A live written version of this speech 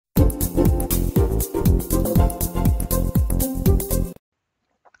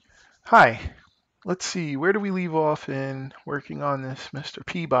Hi, let's see, where do we leave off in working on this Mr.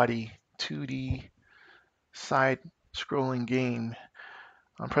 Peabody 2D side scrolling game?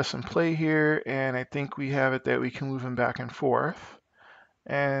 I'm pressing play here, and I think we have it that we can move him back and forth,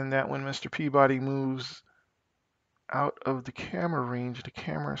 and that when Mr. Peabody moves out of the camera range, the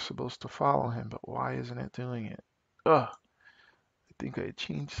camera is supposed to follow him, but why isn't it doing it? Ugh, I think I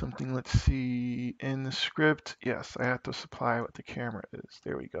changed something. Let's see, in the script, yes, I have to supply what the camera is.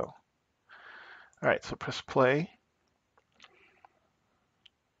 There we go. All right, so press play.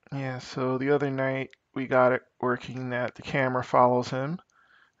 Yeah, so the other night we got it working that the camera follows him.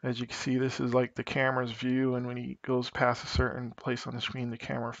 As you can see, this is like the camera's view, and when he goes past a certain place on the screen, the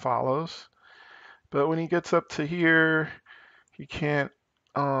camera follows. But when he gets up to here, he can't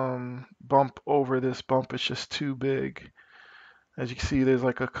bump over this bump. It's just too big. As you can see, there's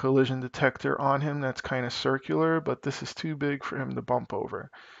like a collision detector on him that's kind of circular, but this is too big for him to bump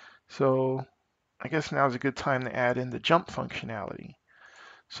over. So I guess now is a good time to add in the jump functionality.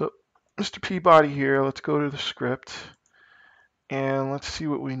 So Mr. Peabody here, let's go to the script and let's see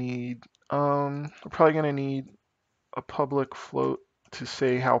what we need. We're probably going to need a public float to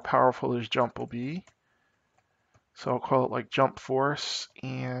say how powerful his jump will be. So I'll call it like jump force.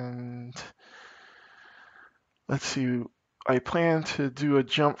 And let's see, I plan to do a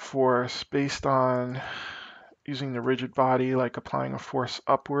jump force based on using the rigid body, like applying a force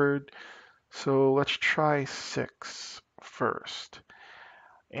upward. So let's try 6 first.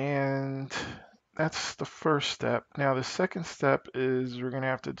 And that's the first step. Now the second step is we're going to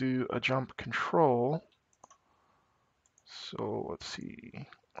have to do a jump control. So let's see.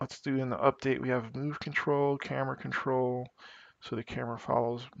 Let's do in the update, we have move control, camera control. So the camera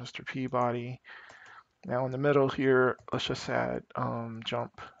follows Mr. Peabody. Now in the middle here, let's just add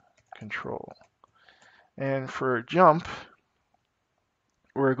jump control. And for jump,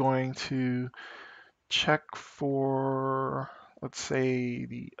 we're going to check for, let's say,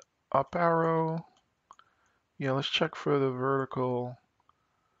 the up arrow. Yeah, let's check for the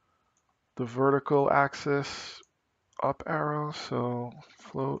vertical axis up arrow. So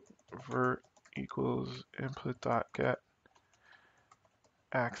float vert equals input dot get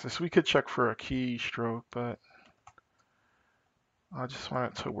axis. We could check for a keystroke, but I just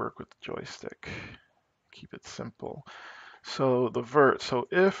want it to work with the joystick. Keep it simple. So the vert. So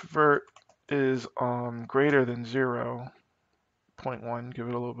if vert is greater than 0.1, give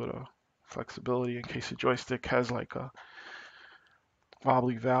it a little bit of flexibility in case the joystick has like a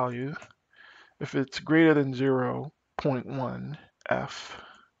wobbly value. If it's greater than 0.1 f,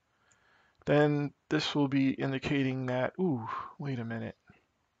 then this will be indicating that, ooh, wait a minute.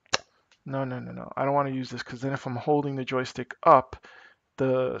 No, no, no, no. I don't want to use this because then if I'm holding the joystick up,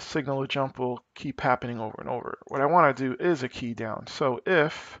 the signal to jump will keep happening over and over. What I want to do is a key down. So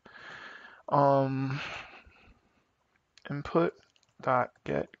if um, input dot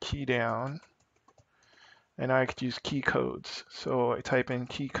get key down, and I could use key codes. So I type in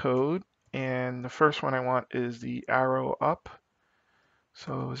key code, and the first one I want is the arrow up.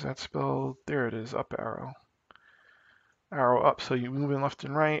 So is that spelled? There it is, up arrow. Arrow up, so you move in left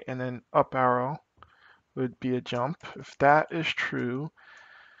and right, and then up arrow would be a jump. If that is true,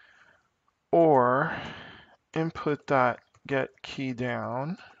 or input dot get key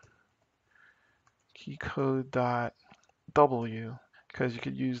down, key code dot W, because you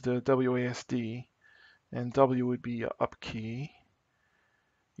could use the WASD, and W would be a up key,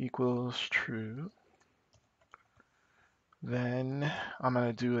 equals true. Then I'm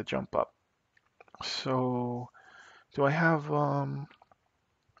going to do a jump up. So do I have a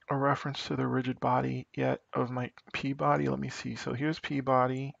reference to the rigid body yet of my Peabody? Let me see. So here's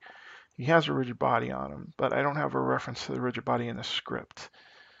Peabody. He has a rigid body on him, but I don't have a reference to the rigid body in the script.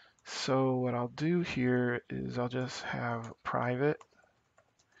 So what I'll do here is I'll just have private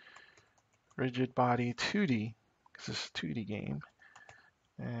rigid body 2D, because this is a 2D game,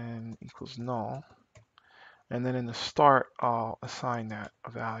 and equals null. And then in the start, I'll assign that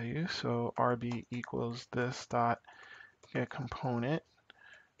a value. So RB equals this dot get component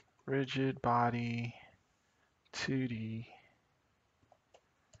rigid body 2D.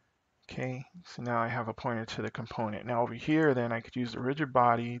 Okay, so now I have a pointer to the component. Now over here, then I could use the rigid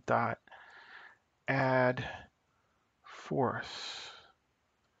body dot add force.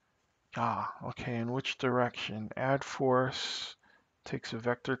 Ah, okay, in which direction? Add force takes a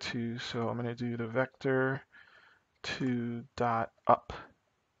vector 2, so I'm going to do the vector 2 dot up.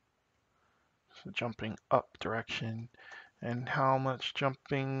 So jumping up direction. And how much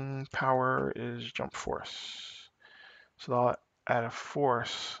jumping power is jump force? So I'll add a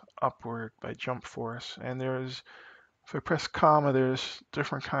force upward by jump force. And there's If I press comma, there's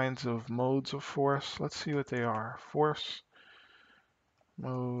different kinds of modes of force. Let's see what they are. Force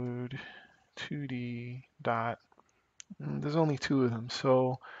mode 2D dot. There's only two of them.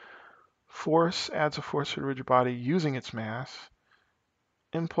 So force adds a force to the rigid body using its mass.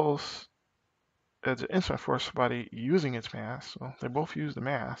 Impulse adds an instant force to the body using its mass. Well, they both use the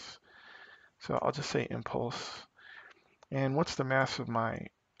mass. So I'll just say impulse. And what's the mass of my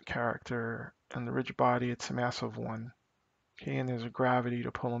character in the rigid body? It's a mass of 1. Okay, and there's a gravity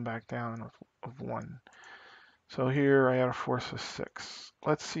to pull him back down of 1. So here I had a force of 6.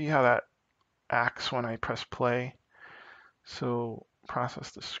 Let's see how that acts when I press play. So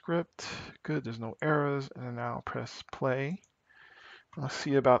process the script. Good, there's no errors. And then now press play. Let's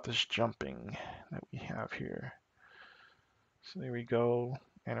see about this jumping that we have here. So there we go.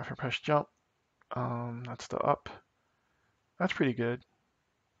 And if I press jump, that's the up. That's pretty good.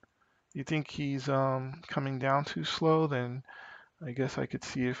 You think he's coming down too slow? Then I guess I could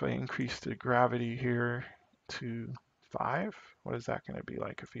see if I increase the gravity here to 5. What is that going to be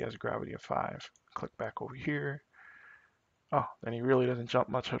like if he has a gravity of 5? Click back over here. Oh, then he really doesn't jump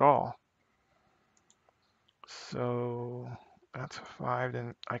much at all. So that's a 5.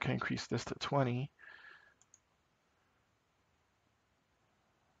 Then I can increase this to 20.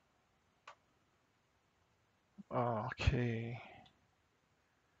 Okay.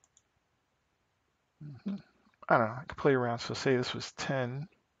 I don't know. I could play around. So say this was 10.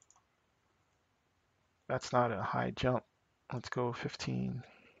 That's not a high jump. Let's go 15.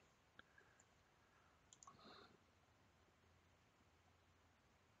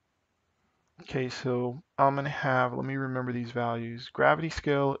 Okay, so I'm going to have, let me remember these values. Gravity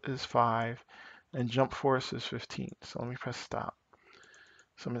scale is 5 and jump force is 15. So let me press stop.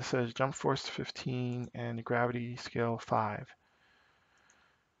 So it says jump force 15 and gravity scale 5.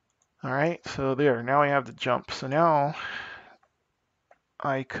 All right, so there, now I have the jump. So now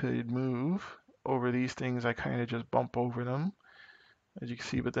I could move over these things. I kind of just bump over them, as you can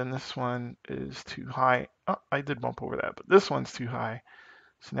see, but then this one is too high. Oh, I did bump over that, but this one's too high.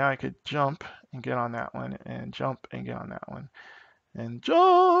 So now I could jump and get on that one and jump and get on that one and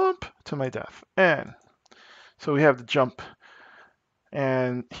jump to my death. And so we have the jump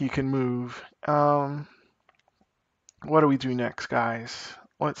and he can move. What do we do next, guys?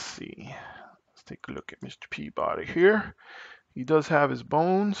 Let's see. Let's take a look at Mr. Peabody here. He does have his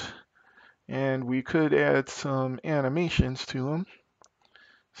bones, and we could add some animations to him.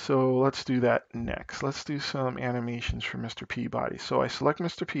 So let's do that next. Let's do some animations for Mr. Peabody. So I select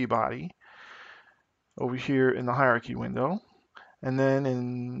Mr. Peabody over here in the hierarchy window, and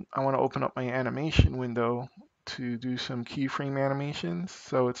then I want to open up my animation window to do some keyframe animations.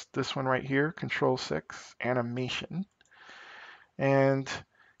 So it's this one right here, Control 6, animation. And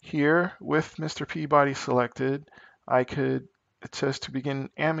here with Mr. Peabody selected, it says to begin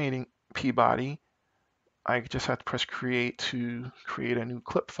animating Peabody, I just have to press create to create a new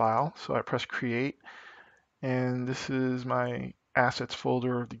clip file. So I press create, and this is my assets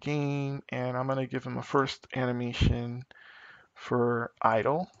folder of the game, and I'm going to give him a first animation for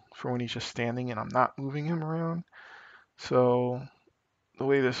idle, for when he's just standing and I'm not moving him around. So the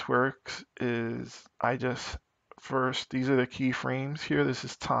way this works is these are the keyframes here. This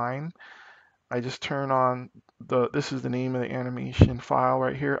is time. I just turn on this is the name of the animation file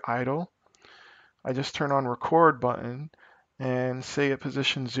right here, idle. I just turn on record button and say at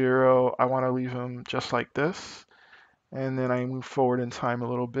position 0, I want to leave him just like this. And then I move forward in time a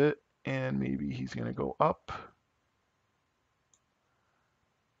little bit and maybe he's going to go up.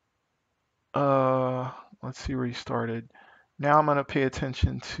 Let's see where he started. Now I'm going to pay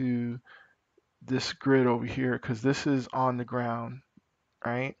attention to this grid over here because this is on the ground,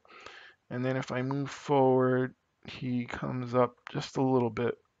 right? And then if I move forward, he comes up just a little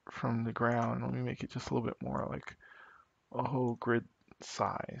bit from the ground. Let me make it just a little bit more like a whole grid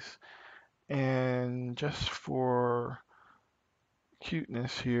size. And just for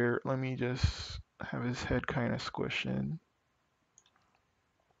cuteness here, let me just have his head kind of squish in.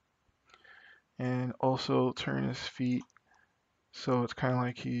 And also turn his feet so it's kind of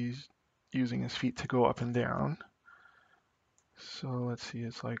like he's using his feet to go up and down. So let's see,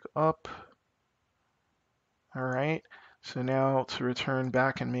 it's like up. All right, so now to return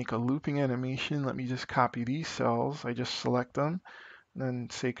back and make a looping animation, let me just copy these cells. I just select them, and then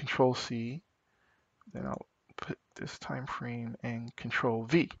say Control C. Then I'll put this time frame and Control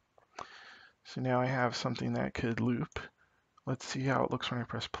V. So now I have something that could loop. Let's see how it looks when I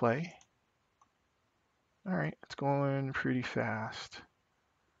press play. All right, it's going pretty fast.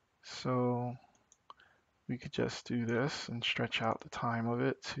 So we could just do this and stretch out the time of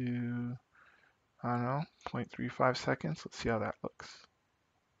it to I don't know, 0.35 seconds. Let's see how that looks.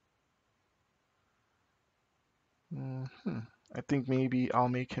 I think maybe I'll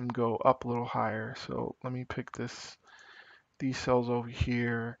make him go up a little higher. So let me pick these cells over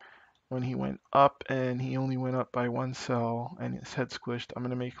here. When he went up and he only went up by one cell and his head squished, I'm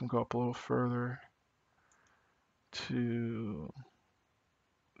going to make him go up a little further to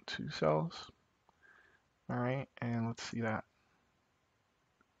 2 cells. All right, and let's see that.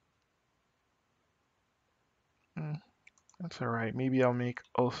 That's all right. Maybe I'll make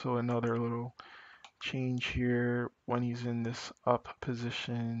also another little change here when he's in this up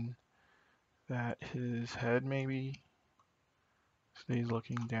position that his head maybe stays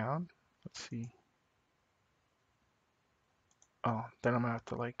looking down. Let's see. Oh, then I'm gonna have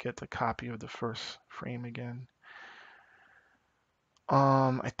to like get the copy of the first frame again.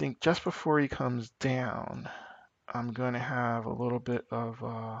 I think just before he comes down, I'm gonna have a little bit of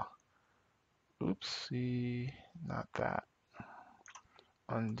oopsie, not that.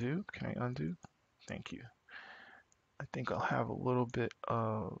 Undo. Can I undo? Thank you. I think I'll have a little bit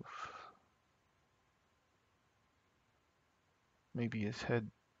of maybe his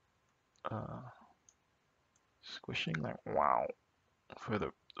head squishing, like wow, for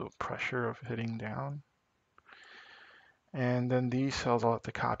the pressure of hitting down. And then these cells I'll have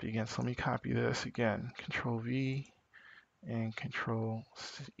to copy again. So let me copy this again. Control V and Control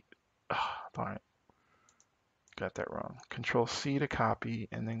C. Oh, darn it. Got that wrong. Control C to copy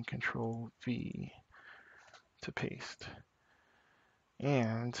and then Control V to paste.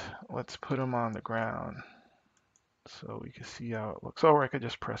 And let's put them on the ground so we can see how it looks. Or I could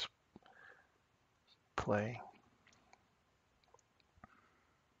just press play.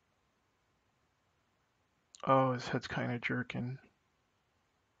 Oh, his head's kind of jerking.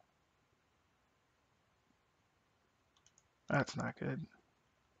 That's not good.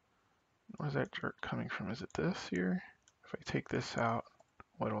 Where's that jerk coming from? Is it this here? If I take this out,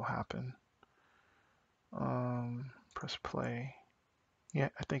 what will happen? Press play. Yeah,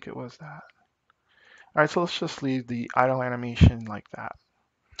 I think it was that. All right, so let's just leave the idle animation like that.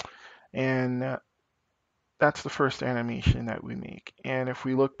 And that's the first animation that we make. And if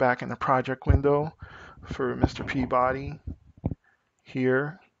we look back in the project window for Mr. Peabody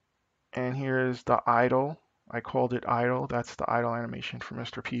here, and here is the idle. I called it idle. That's the idle animation for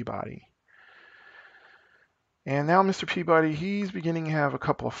Mr. Peabody. And now Mr. Peabody, he's beginning to have a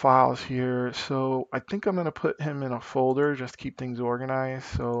couple of files here. So I think I'm going to put him in a folder just to keep things organized.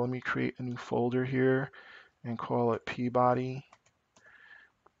 So let me create a new folder here and call it Peabody.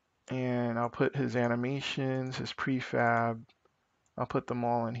 And I'll put his animations, his prefab, I'll put them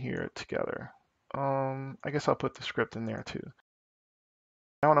all in here together. I guess I'll put the script in there too.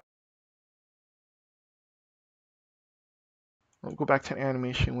 Now I'll go back to the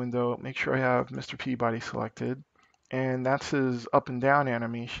animation window, make sure I have Mr. Peabody selected, and that's his up and down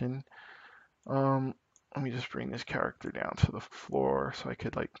animation. Let me just bring this character down to the floor so I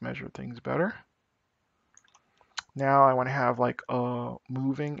could like measure things better. Now I want to have like a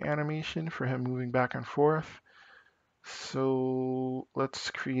moving animation for him moving back and forth. So let's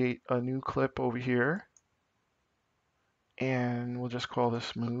create a new clip over here and we'll just call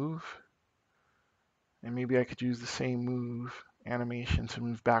this move. And maybe I could use the same move animation to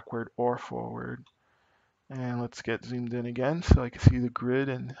move backward or forward. And let's get zoomed in again so I can see the grid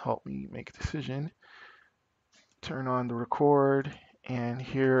and help me make a decision. Turn on the record, and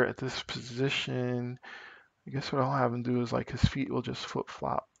here at this position, I guess what I'll have him do is like his feet will just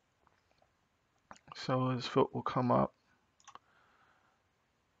flip-flop. So his foot will come up,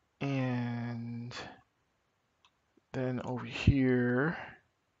 and then over here,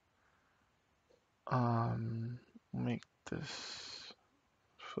 make this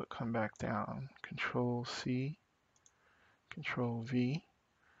foot come back down. Control C, Control V.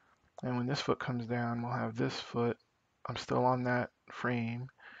 And when this foot comes down, we'll have this foot, I'm still on that frame,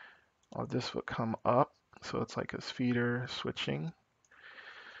 I'll have this foot come up, so it's like his feet are switching.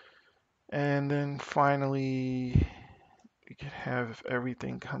 And then finally, we can have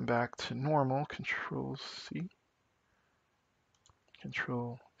everything come back to normal, Control C,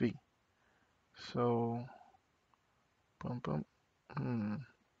 Control V. So, boom, boom,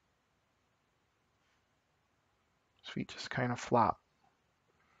 his feet just kind of flop.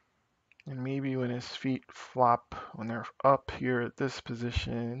 And maybe when his feet flop, when they're up here at this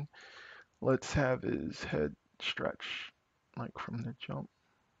position, let's have his head stretch, like from the jump.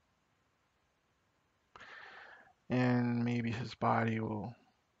 And maybe his body will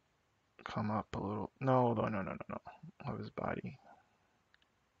come up a little. No. Of his body.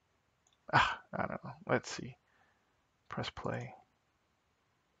 I don't know. Let's see. Press play.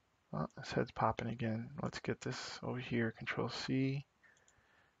 Oh, his head's popping again. Let's get this over here. Control C,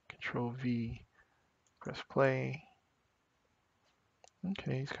 Control V, press play.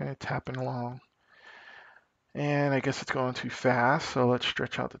 Okay, he's kind of tapping along. And I guess it's going too fast, so let's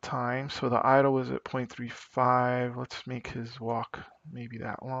stretch out the time. So the idle was at 0.35. Let's make his walk maybe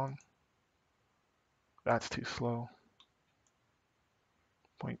that long. That's too slow.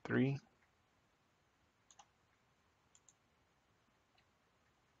 0.3.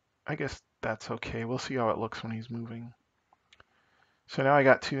 I guess that's okay. We'll see how it looks when he's moving. So now I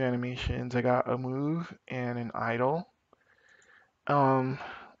got two animations. I got a move and an idle.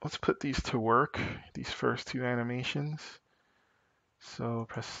 Let's put these to work, these first two animations. So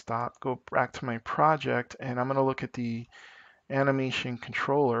press stop, go back to my project, and I'm going to look at the animation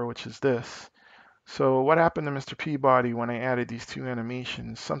controller, which is this. So what happened to Mr. Peabody when I added these two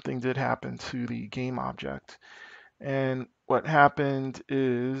animations? Something did happen to the game object. And what happened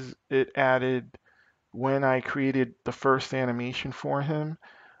is it added, when I created the first animation for him,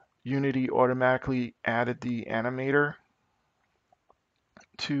 Unity automatically added the animator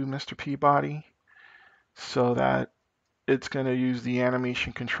to Mr. Peabody so that it's going to use the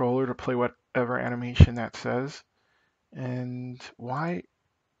animation controller to play whatever animation that says. And what's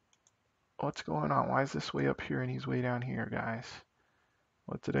going on? Why is this way up here and he's way down here, guys?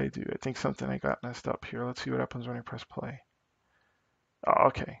 What did I do? I think something I got messed up here. Let's see what happens when I press play. Oh,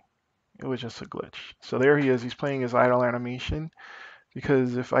 okay. It was just a glitch. So there he is. He's playing his idle animation,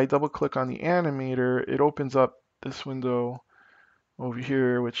 because if I double click on the animator, it opens up this window over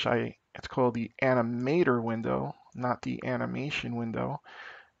here, it's called the animator window, not the animation window.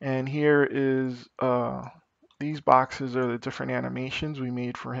 And here is these boxes are the different animations we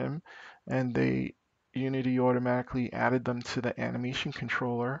made for him, and Unity automatically added them to the animation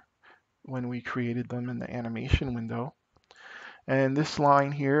controller when we created them in the animation window. And this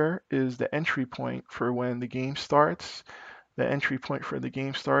line here is the entry point for when the game starts, the entry point for the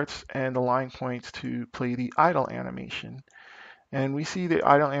game starts, and the line points to play the idle animation. And we see the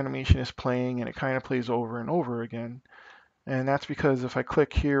idle animation is playing, and it kind of plays over and over again. And that's because if I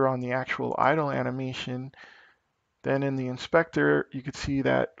click here on the actual idle animation, then in the inspector, you could see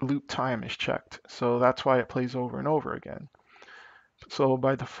that loop time is checked. So that's why it plays over and over again. So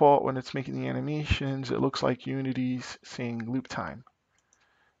by default, when it's making the animations, it looks like Unity's saying loop time.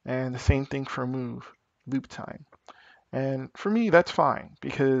 And the same thing for move, loop time. And for me, that's fine,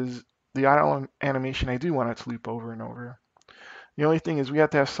 because the idle animation, I do want it to loop over and over. The only thing is we have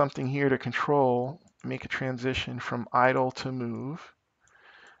to have something here to control, make a transition from idle to move,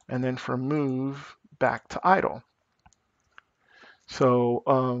 and then from move back to idle. So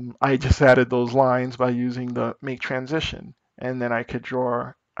I just added those lines by using the make transition, and then I could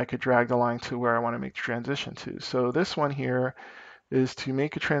drag the line to where I want to make the transition to. So this one here is to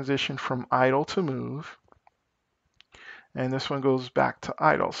make a transition from idle to move, and this one goes back to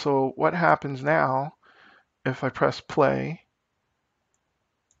idle. So what happens now if I press play?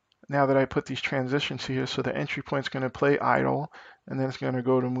 Now that I put these transitions here, so the entry point is going to play idle, and then it's going to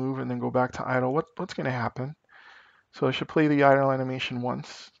go to move and then go back to idle. What's going to happen? So I should play the idle animation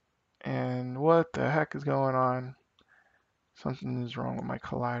once. And what the heck is going on? Something is wrong with my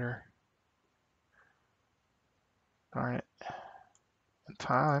collider. Darn it. And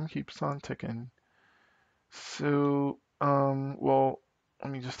time keeps on ticking. So, well,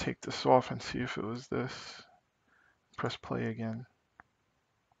 let me just take this off and see if it was this. Press play again.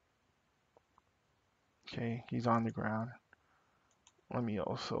 Okay, he's on the ground. Let me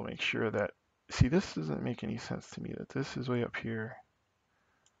also make sure that, see, this doesn't make any sense to me that this is way up here.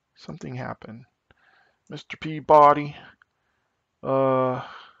 Something happened. Mr. Peabody, let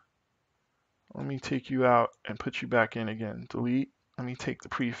me take you out and put you back in again. Delete. Let me take the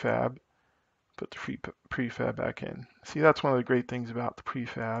prefab, put the prefab back in. See, that's one of the great things about the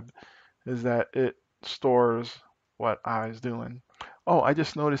prefab, is that it stores what I was doing. Oh, I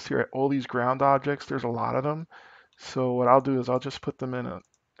just noticed here all these ground objects, there's a lot of them. So what I'll do is I'll just put them in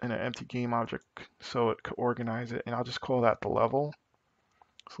an empty game object so it could organize it, and I'll just call that the level.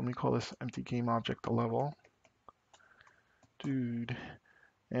 So let me call this empty game object the level. Dude.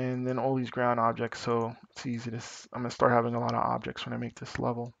 And then all these ground objects, so it's easy to, I'm gonna start having a lot of objects when I make this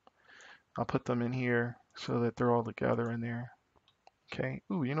level. I'll put them in here so that they're all together in there. Okay,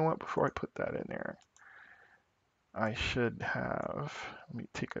 ooh, you know what, before I put that in there, I should have, let me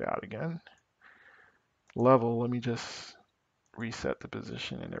take it out again. Level, let me just reset the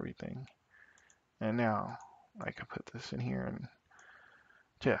position and everything. And now I can put this in here, and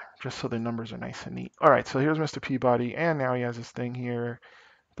yeah, just so the numbers are nice and neat. All right, so here's Mr. Peabody, and now he has this thing here.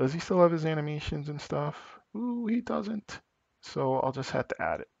 Does he still have his animations and stuff? Ooh, he doesn't. So I'll just have to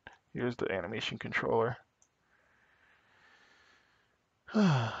add it. Here's the animation controller.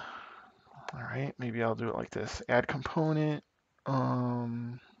 All right, maybe I'll do it like this. Add component.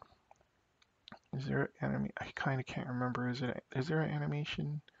 Is there I kind of can't remember. Is there an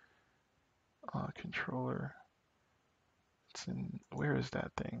animation controller? It's in, where is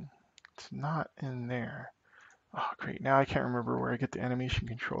that thing? It's not in there. Oh, great. Now I can't remember where I get the animation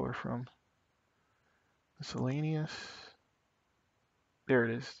controller from. Miscellaneous. There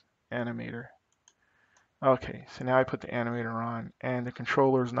it is. Animator. Okay, so now I put the animator on, and the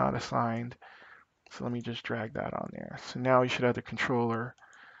controller is not assigned. So let me just drag that on there. So now we should have the controller.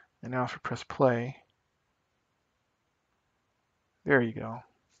 And now if I press play, there you go.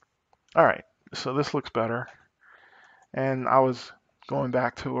 All right, so this looks better. And I was going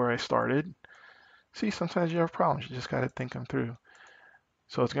back to where I started. See, sometimes you have problems. You just got to think them through.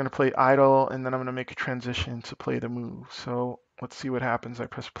 So it's going to play idle, and then I'm going to make a transition to play the move. So let's see what happens. I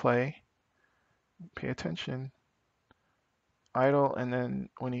press play. Pay attention. Idle, and then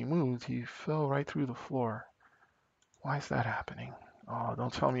when he moved, he fell right through the floor. Why is that happening? Oh,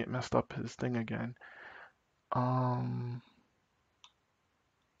 don't tell me it messed up his thing again.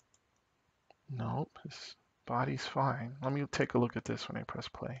 Nope, his body's fine. Let me take a look at this when I press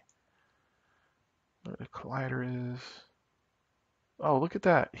play. Where the collider is. Oh, look at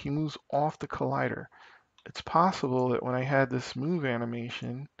that. He moves off the collider. It's possible that when I had this move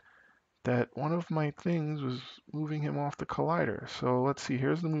animation, that one of my things was moving him off the collider. So let's see,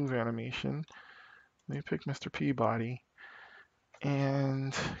 here's the move animation. Let me pick Mr. Peabody.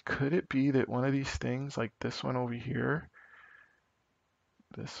 And could it be that one of these things, like this one over here,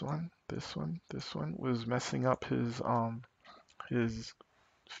 this one, was messing up his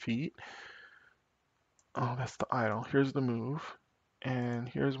feet? Oh, that's the idle. Here's the move. And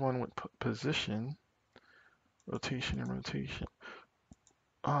here's one with position, rotation and rotation.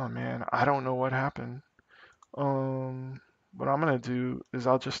 Oh man, I don't know what happened. What I'm gonna do is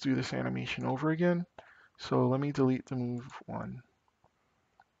I'll just do this animation over again. So let me delete the move one.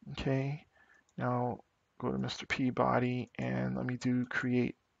 Okay, now go to Mr. Peabody and let me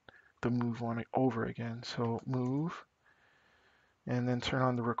create the move one over again. So move, and then turn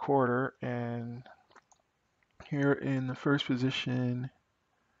on the recorder, and here in the first position,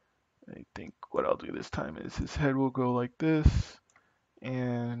 I think what I'll do this time is his head will go like this,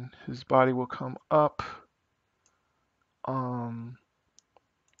 and his body will come up.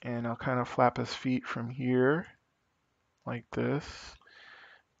 And I'll kind of flap his feet from here, like this,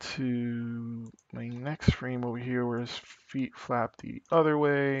 to my next frame over here where his feet flap the other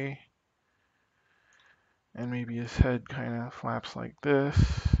way. And maybe his head kind of flaps like this.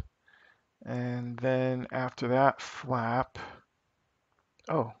 And then after that flap,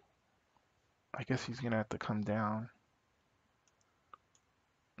 oh, I guess he's gonna have to come down.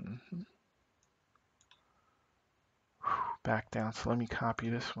 Back down. So let me copy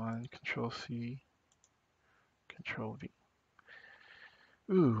this one. Control C, Control V.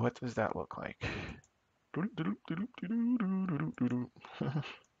 Ooh, what does that look like?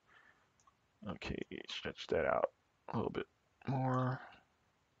 Okay, stretch that out a little bit more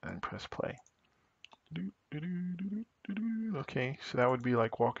and press play. Okay, so that would be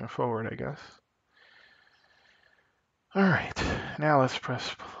like walking forward, I guess. All right, now let's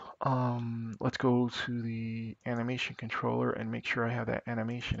let's go to the animation controller and make sure I have that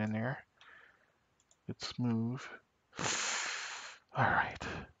animation in there. Let's move. All right,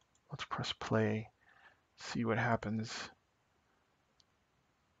 let's press play, see what happens.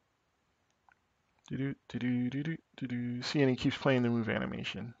 See, and he keeps playing the move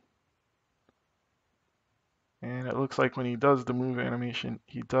animation. And it looks like when he does the move animation,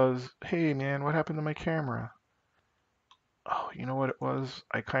 he does, hey man, what happened to my camera? Oh, you know what it was?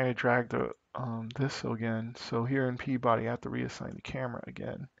 I kind of dragged this again. So here in Peabody, I have to reassign the camera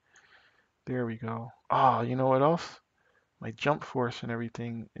again. There we go. Oh, you know what else? My jump force and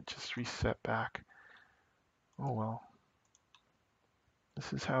everything, it just reset back. Oh well.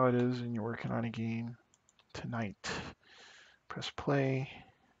 This is how it is when you're working on a game tonight. Press play.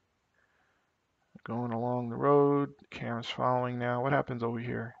 Going along the road, the camera's following now. What happens over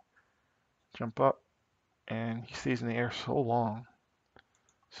here? Jump up, and he stays in the air so long.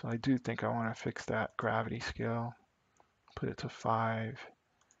 So I do think I want to fix that gravity scale. Put it to 5.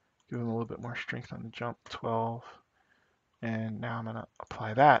 Give him a little bit more strength on the jump, 12. And now I'm going to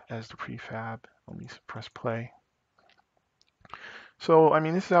apply that as the prefab. Let me press play. So, I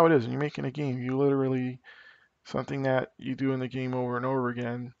mean, this is how it is. When you're making a game, you literally, something that you do in the game over and over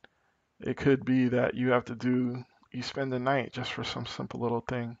again, it could be that you have to you spend the night just for some simple little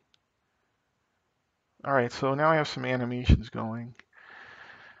thing. All right, so now I have some animations going.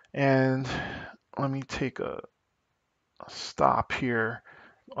 And let me take a stop here.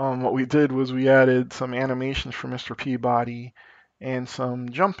 What we did was we added some animations for Mr. Peabody and some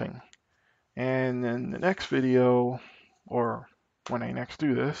jumping. And in the next video, or when I next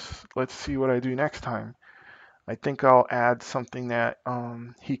do this, let's see what I do next time. I think I'll add something that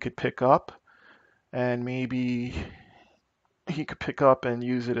he could pick up, and maybe he could pick up and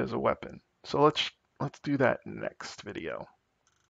use it as a weapon. So let's do that next video.